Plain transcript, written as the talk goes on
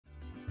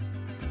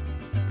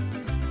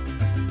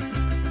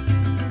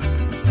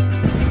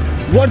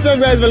What's up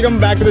guys, welcome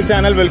back to the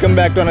channel, welcome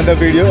back to another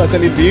video.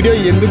 Asali ee video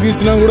enduku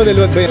istunna kuda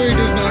telivadu bhai. It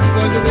is not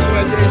possible to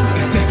watch it.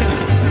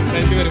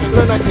 Thank you very much.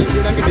 Bro, నాకు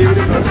చేయడానికి DVD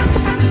ఉన్నాడు.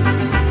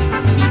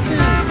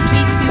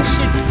 Treats you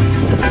shit.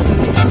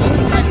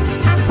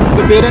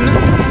 నీ పేరేంటి?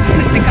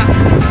 కృతిక.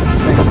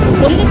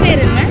 ఒంగు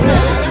పేరేంటి?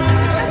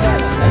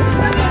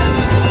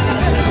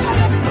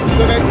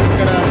 So guys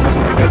ఇక్కడ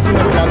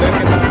కలిసినారు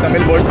వాళ్ళకి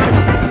తమిళ words.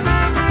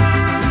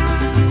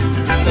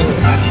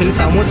 Actually,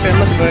 the most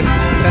famous bird,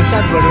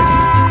 sunset bird.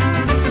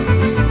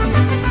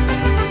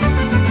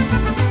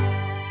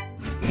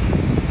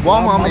 Wow,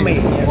 mommy.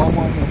 Yes. Wow,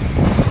 mommy.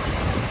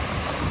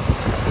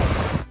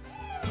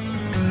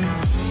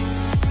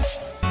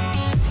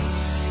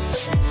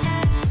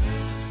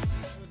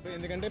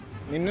 ఎందుకంటే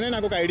నిన్ననే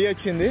నాకు ఒక ఐడియా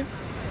వచ్చింది.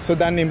 సో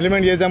దాన్ని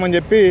ఇంప్లిమెంట్ చేద్దామని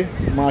చెప్పి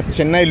మా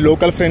చెన్నై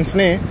లోకల్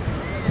ఫ్రెండ్స్ని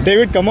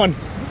డేవిడ్ కమాన్.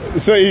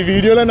 సో ఈ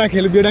వీడియోలో నాకు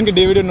హెల్ప్ చేయడానికి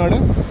డేవిడ్ ఉన్నాడు.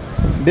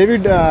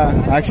 David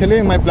actually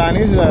my plan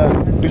is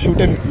to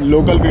shoot A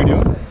local video.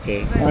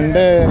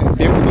 అంటే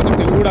డేవిడ్ కొంచెం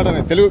తెలుగు కూడా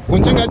ఆడతాను, తెలుగు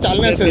కొంచెం కాదు చాలా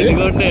వస్తుంది.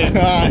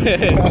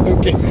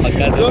 ఓకే,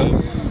 సో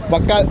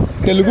పక్కా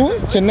తెలుగు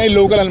చెన్నై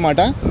లోకల్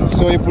అనమాట.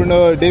 సో ఇప్పుడు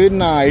డేవిడ్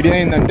నా ఐడియా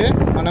ఏంటంటే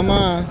మనం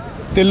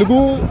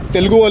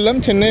తెలుగు వాళ్ళం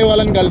చెన్నై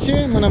వాళ్ళని కలిసి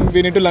మనం we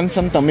need to learn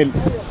some Tamil.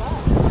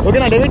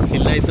 ఓకేనా డేవిడ్?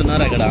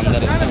 అవుతున్నారు అక్కడ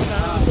అందరూ.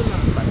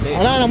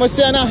 అన్నా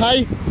నమస్తే అన్న.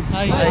 హాయ్.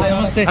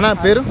 Namaste. అన్న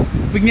పేరు?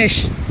 Vignesh.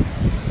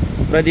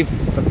 Pradeep,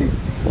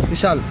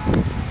 Vishal.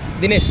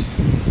 Dinesh,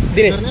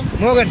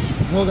 Mohan.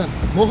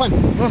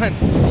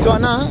 So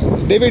అన్న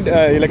డేవిడ్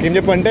వీళ్ళకి ఏం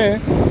చెప్పంటే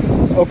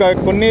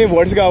కొన్ని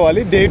వర్డ్స్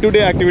కావాలి డే టు డే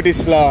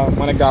యాక్టివిటీస్లా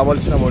మనకు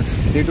కావాల్సిన వర్డ్స్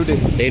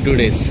డే టు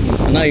డేస్.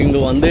 ஆனால்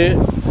இங்கே வந்து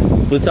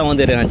புதுசாக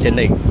வந்துருக்காங்க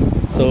சென்னை.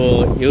 ஸோ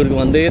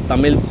இவருக்கு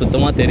தமிழ்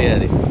சுத்தமாக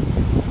தெரியாது.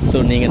 ஸோ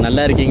நீங்கள்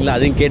நல்லா இருக்கீங்களா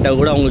அதையும் கேட்டால்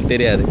கூட அவங்களுக்கு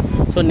தெரியாது.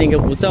 ஸோ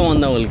நீங்கள் புதுசாக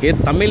வந்தவங்களுக்கு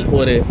தமிழ்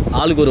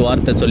ஆளுக்கு ஒரு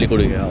வார்த்தை சொல்லிக்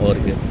கொடுங்க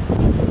அவருக்கு.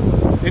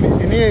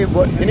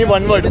 Any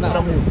one word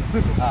from you.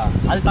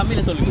 அது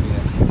தமிழில் சொல்லிக் கொடுங்க.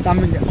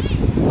 Tamil.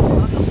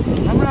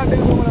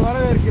 தமிழ்நாட்டுக்கு உங்களை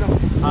வரவேற்கிறோம்.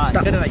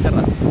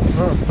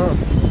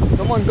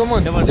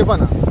 கமான்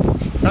చెప్పనా?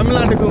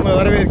 தமிழ்நாட்டுக்கு உங்களை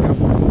வரவேற்கிறோம்.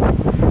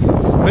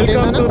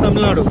 Welcome to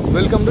Tamil Nadu.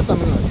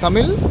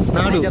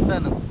 தமிழ்நாடு.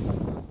 చెప్తాను.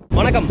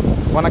 వణకం.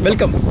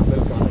 వెల్కమ్.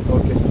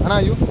 ఓకే అన్నా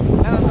యూ.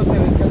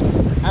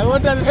 I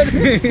want to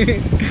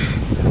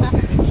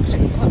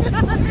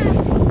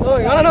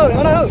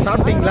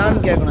சாப்பிட்டீங்களான்னு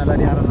கேட்கணும்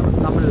எல்லாரும் யாரும்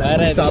தமிழ்ல.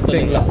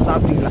 சாப்பிட்டீங்களா?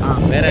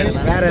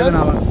 வேற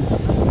எதுனா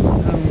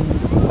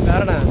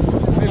வேறண்ணா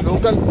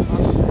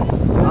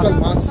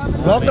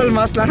லோக்கல்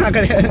மாஸ்லாம்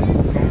கிடையாது.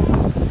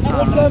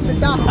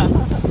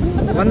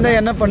 வந்தா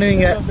என்ன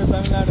பண்ணுவீங்க?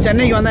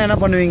 சென்னைக்கு வந்தா என்ன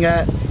பண்ணுவீங்க?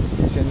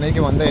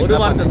 சென்னைக்கு வந்தா ஒரு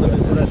வார்த்தை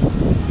சொல்லுங்க.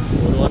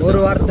 ஒரு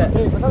வார்த்தை.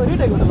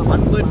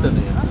 ஒன் வேர்ட்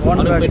சொல்லுங்க.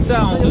 One word. பெருசா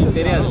அவங்களுக்கு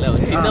தெரியாதுல்ல,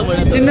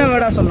 சின்ன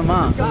வேர்டா சொல்லணுமா?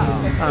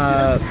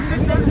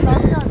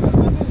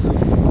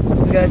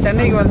 இங்கே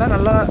சென்னைக்கு வந்தால்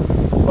நல்லா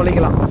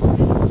పొలికలం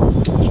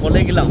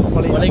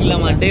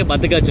అంటే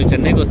బతకచ్చు.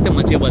 చెన్నైకి వస్తే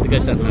మంచిగా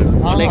బతకచ్చు అన్నాడు.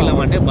 పొలికలం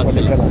అంటే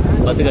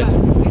బతకచ్చు.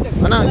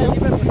 అన్నా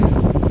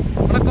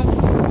వణకం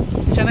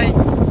చెన్నై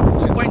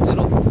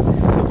 2.0.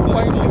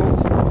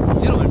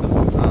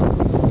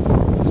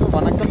 సో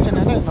వణకం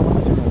చెన్నై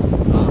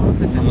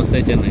అంటే నమస్తే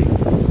చెన్నై.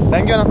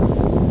 థ్యాంక్ యూ అన్న.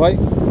 బాయ్,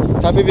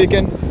 హ్యాపీ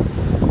వీకెండ్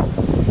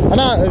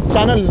అన్న.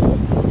 ఛానల్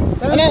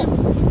అన్న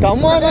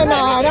కమాన్ అన్న.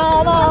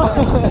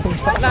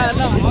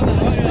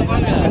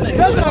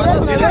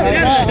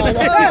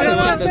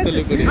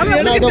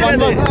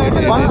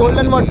 One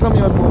golden word from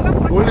your book.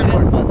 Golden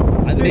word.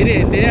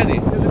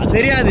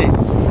 తెలియదు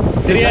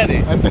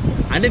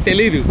అంటే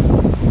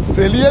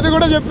తెలియదు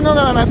కూడా చెప్పినావు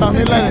కదా నా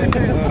తమిళ్లోనే.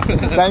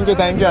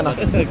 థ్యాంక్ యూ అన్న.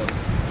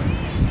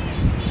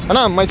 అన్న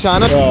my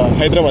channel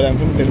Hyderabad. I'm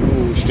from Telugu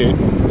state.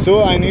 So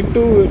I need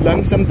to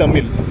learn some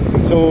Tamil.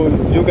 So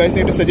you guys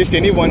need to suggest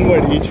any one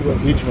word each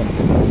one.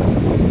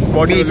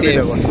 What do you say?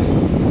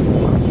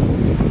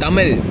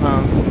 Tamil.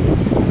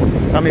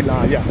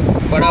 yeah.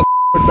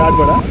 Bad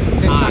word.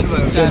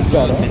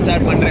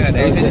 Sensor பண்றேங்க.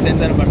 தயவு செஞ்சு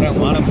sensor பண்றேன்.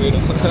 மானம்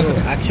போயிடும்.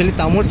 Actually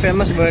Tamil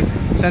famous word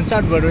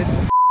censored word is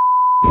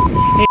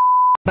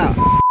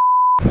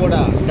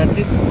போடா. That's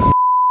it.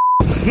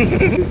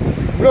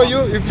 Bro,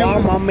 if you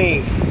warm mommy.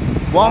 Yes.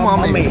 Warm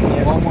mommy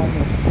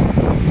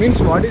means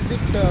what is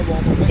it?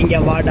 Warm mommy. Inga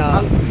vada.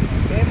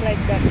 Same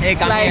like that. Hey,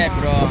 come here,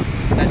 bro.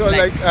 That's so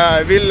like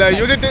we'll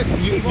use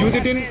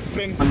it in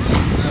friends.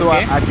 So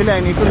okay. Actually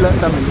I need to learn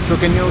Tamil. So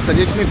can you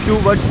suggest me few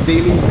words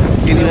daily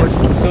words?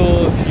 So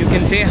you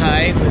can say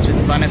hi, which is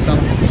vanakkam.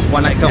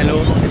 Like hello.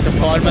 It's a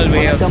formal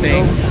way of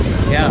saying. Bro.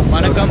 Yeah,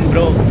 vanakkam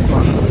bro.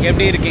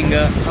 Eppadi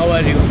irkinga? How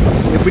are you?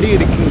 Eppadi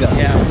irkinga?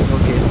 Yeah.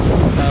 Okay.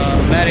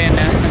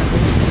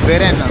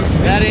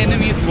 Vera enna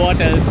means what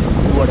else?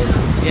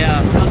 Yeah.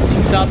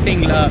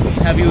 Saptingla.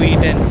 Have you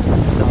eaten?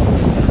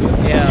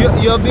 Yeah.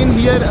 You have been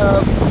here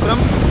from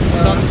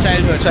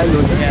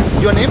childhood. Yeah.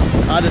 Your name?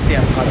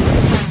 Aditya.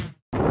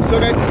 So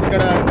guys,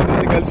 ఇక్కడ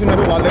కొంతమంది కలిసి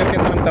ఉన్నారు. వాళ్ళ దగ్గరికి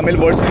మనం Tamil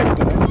words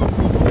నేర్చుకుందాం.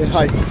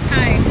 Hi.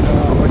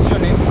 What's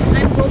your name?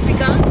 I'm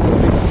Gopika.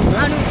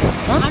 Anu.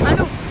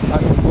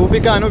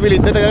 Gopika, Anu,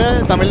 వీళ్ళిద్దరు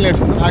తమిళ్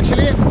నేర్చుకుందాం.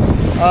 Actually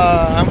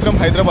I'm from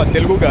Hyderabad,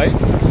 Telugu guy.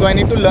 So I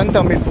need to learn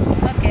Tamil.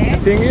 Okay.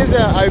 Thing is,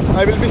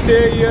 I will be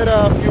stay here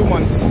a few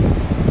months.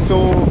 So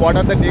what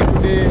are the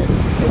day-to-day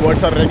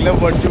words or regular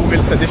words you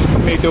will suggest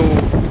me to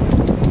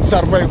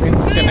survive in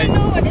Do Chennai? you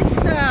know what is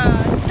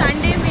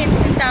Sunday means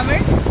in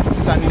Tamil?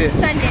 Sunday.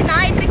 Sunday.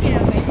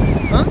 ஞாயிற்றுக்கிழமை.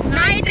 Huh?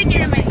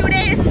 ஞாயிற்றுக்கிழமை.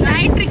 Today is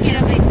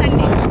ஞாயிற்றுக்கிழமை.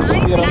 Sunday.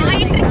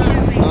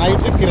 ஞாயிற்றுக்கிழமை.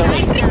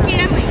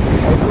 ஞாயிற்றுக்கிழமை.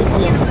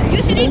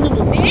 Usually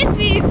days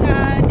we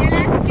tell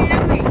us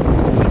கிழமை.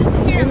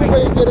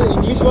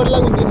 English word la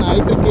undi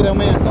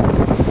ஞாயிற்றுக்கிழமை anta.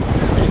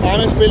 I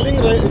am spelling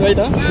right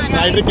ah?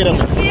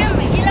 ஞாயிற்றுக்கிழமை.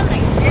 கிழமை.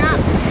 Yeah.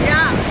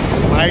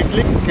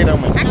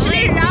 ஞாயிற்றுக்கிழமை.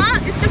 Actually, Ra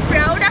is the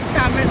proud of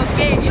Tamil.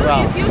 Okay, Ra.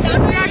 you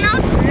should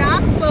pronounce Ra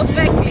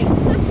perfectly.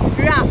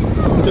 Ra.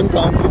 కొంచెం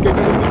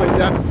complicated ఉంది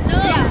భయ్యా. No.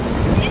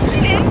 It's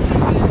very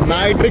simple.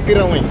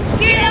 ஞாயிற்றுக்கிழமை.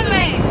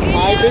 கிழமை.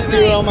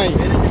 ஞாயிற்றுக்கிழமை.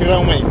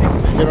 கிழமை.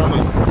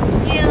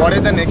 Yeah. What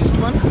is the next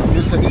one? You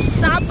will suggest.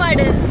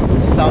 சாப்பாடு.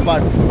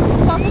 Sapad.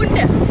 For food.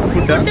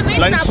 Food, Food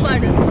means lunch.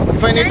 சாப்பாடு.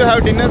 If I need to have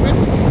dinner with?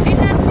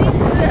 Dinner means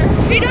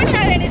we don't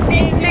have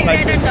anything like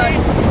that at all.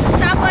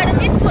 சாப்பாடு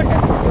means food.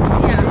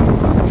 Yeah.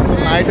 So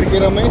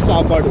ஞாயிற்றுக்கிழமை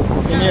சாப்பாடு.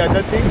 Any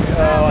other thing?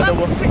 Other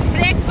one?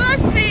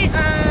 Breakfast we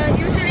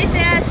usually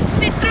say as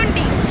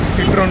சிற்றுண்டி.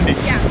 சிற்றுண்டி.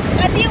 Yeah.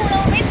 மதிய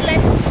உணவு means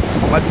lunch.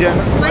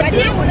 మధ్యాహ్నం.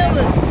 మதிయ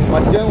ఉణవు.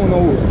 మధ్య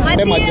ఉణవు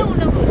అంటే మதிய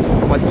ఉణవు.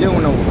 మధ్య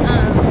ఉణవు.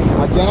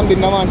 మధ్యాహ్నం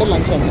తిన్నావా అంటే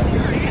లంచ్ అంట.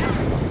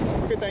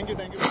 Okay thank you.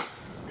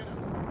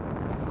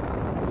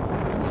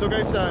 So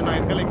guys నా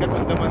వెనకాల ఇంకా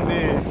కొంతమంది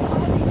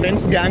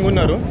ఫ్రెండ్స్ గ్యాంగ్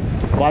ఉన్నారు,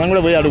 వాళ్ళని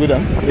కూడా పోయి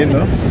అడుగుదాం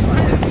ఏందో.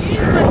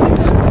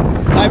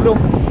 Hi bro,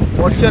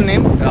 what's your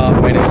name?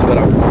 My name is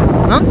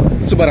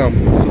Subaram.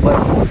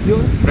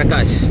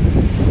 Prakash.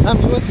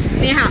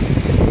 Sneha.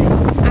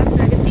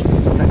 Pragathi.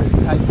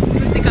 Hi.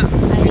 Krittika.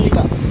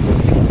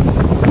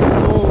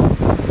 So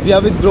we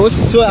are with bros.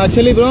 So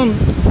actually bro,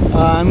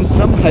 I'm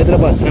from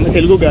Hyderabad. I'm a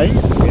Telugu guy.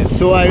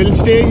 So I will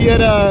stay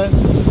here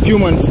few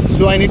months.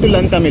 So I need to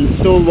learn Tamil.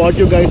 So what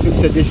you guys will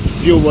suggest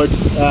few words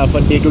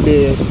for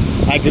day-to-day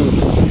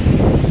activity?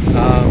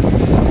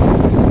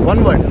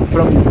 One word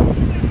from you.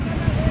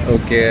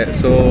 Okay,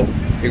 so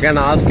you can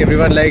ask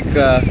everyone like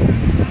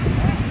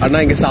அண்ணா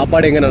இங்கே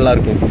சாப்பாடு எங்கே நல்லா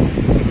இருக்கும்?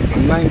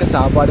 அண்ணா இங்கே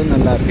சாப்பாடு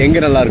நல்லா இருக்கும். எங்கே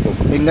நல்லா இருக்கும்?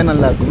 எங்கே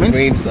நல்லா இருக்கும்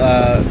means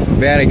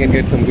where I can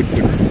get some good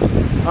foods.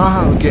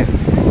 Okay.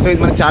 So ఇది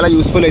మనకు చాలా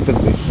యూస్ఫుల్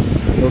అవుతుంది.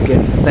 Okay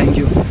thank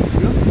you.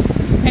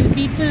 When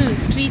people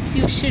treats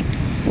you shit,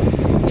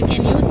 you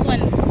can use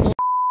one.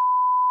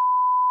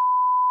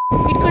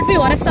 It could be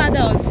Orasada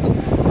also.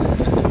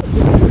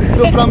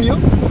 So from you?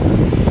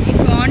 If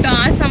you want to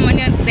ask someone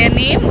their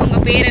name, unga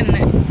per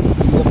enna?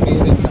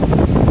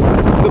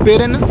 Unga per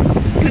enna?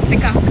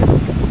 Kritika.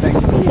 Thank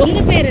you.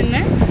 Unga per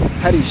enna?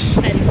 Harish.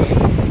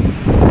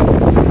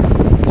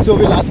 So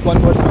we'll ask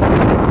one word from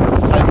this.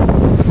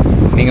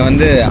 நீங்கள்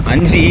வந்து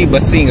 5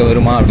 bus இங்கே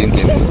வருமா அப்படின்னு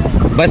கேட்குறேன்.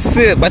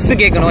 Bus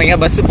கேட்கணும். எங்கே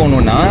bus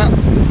போகணுன்னா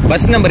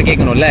bus number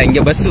కేకనుల్లా ఇంక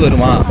బస్సు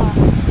வருமா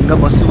ఇంకా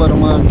బస్సు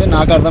வருமா అంటే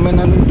నాకు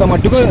అర్థమైనంత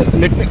మట్టుకు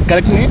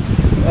correct me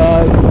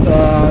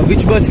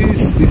which bus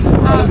is this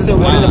also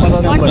what is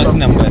the bus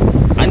number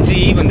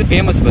 5 வந்து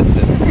famous bus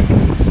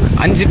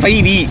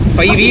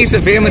 5V is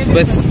famous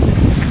bus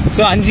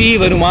so 5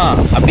 வருமா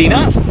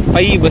அப்படின்னா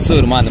 5 பஸ்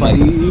வருமா அந்த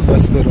மாதிரி 5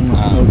 பஸ்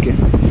வருமா okay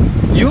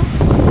you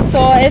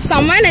So if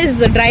someone is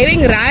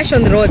driving rash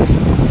on the roads,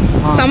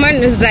 someone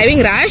is driving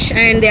rash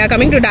and they are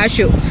coming to dash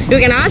you, you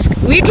can ask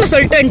veetla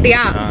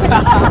soltantiya.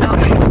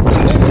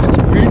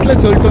 Veetla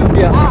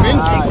soltantiya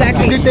means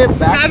exactly. Is it a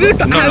bad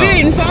have you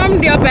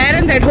informed your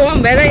parents at home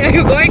whether you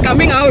are going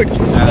coming out?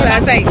 So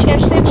that's right.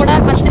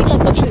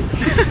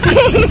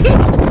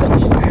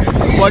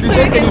 What you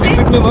said, can you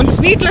repeat me once?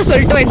 Veetla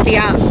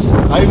soltantiya.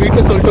 I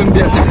veetla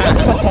soltantiya.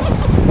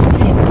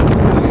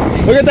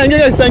 Okay, thank you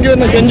guys, thank you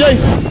very much, enjoy.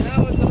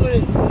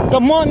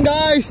 Come on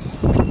guys.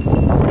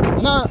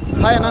 Anna,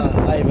 hi Anna.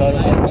 Hi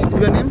brother.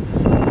 Your name?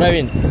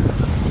 Praveen.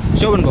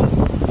 Shoban Babu.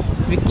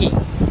 Vicky.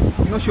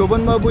 You know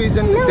Shoban Babu is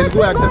a Telugu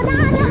actor,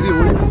 very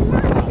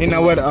old in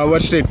our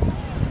state,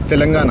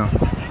 Telangana.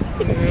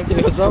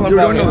 You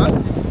don't know? Huh?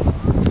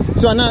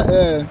 So Anna,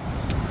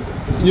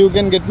 you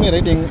can get me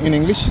right in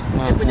English?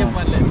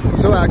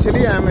 So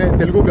actually I am a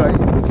Telugu guy,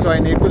 so I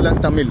need to learn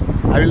Tamil.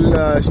 I will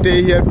stay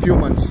here few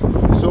months.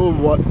 So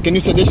can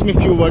you suggest me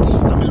few words,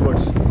 Tamil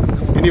words?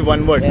 Any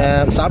one word.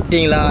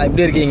 சாப்பிட்டீங்களா?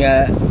 எப்படி இருக்கீங்க?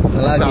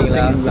 நல்லா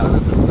இருக்கீங்களா?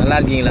 நல்லா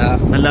இருக்கீங்களா?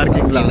 நல்லா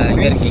இருக்கீங்களா?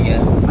 எங்க இருக்கீங்க?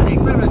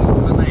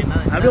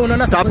 அப்படியே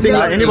ஒண்ணா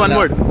சாப்பிட்டீங்களா? Any one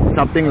word.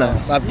 சாப்பிட்டீங்களா?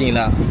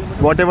 சாப்பிட்டீங்களா?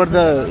 Whatever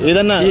the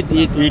ஏதனா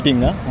eating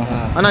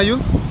Anna you?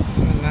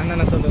 நான்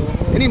என்ன சொல்லுவேன்?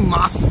 Any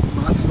mass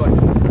word.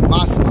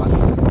 Mass.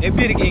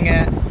 எப்படி இருக்கீங்க?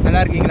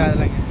 நல்லா இருக்கீங்களா?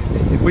 அதெல்லாம்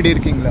எப்படி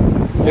இருக்கீங்களா?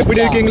 எப்படி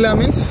இருக்கீங்களா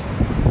means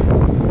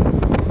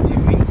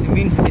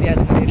மீன்ஸ்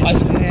தெரியாது.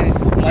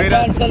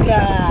 மச்சான் சொல்றா.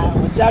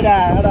 மச்சாடா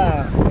அடா.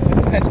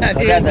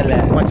 மச்சாடல.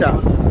 மச்சா.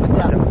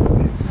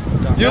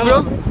 You bro?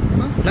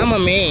 நான்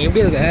மம்மி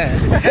எப்படி இருக்க?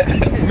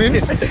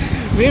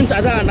 மீன்ஸ்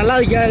அதான் நல்லா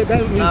இருக்கியா?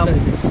 இதான் மீன்ஸ்.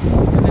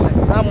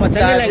 ஆமா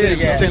Chennai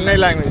language. Chennai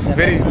language,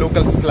 very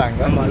local slang.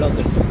 ஆமா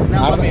லோக்கல்.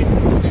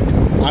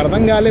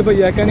 అర్థం కాలే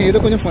భయ్యా, కానీ ఏదో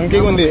కొంచెం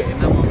ఫంకీగా ఉంది.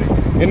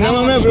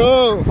 ఎన్నమే bro.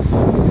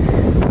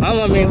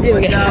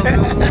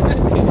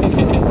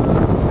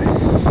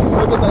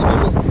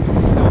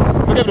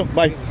 Okay bro,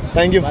 bye,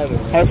 thank you,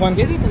 have fun.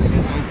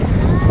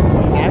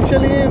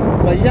 Actually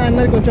భయ్యా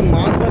అన్నది కొంచెం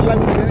మాస్ వర్డ్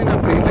లాగా ఉంది, కానీ నా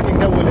బ్రెయిన్లోకి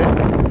ఇంకా పోలే.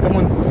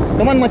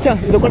 కమాన్ మచ్చా,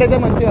 ఇది ఒకటైతే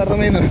మంచిగా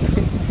అర్థమైంది నాకు.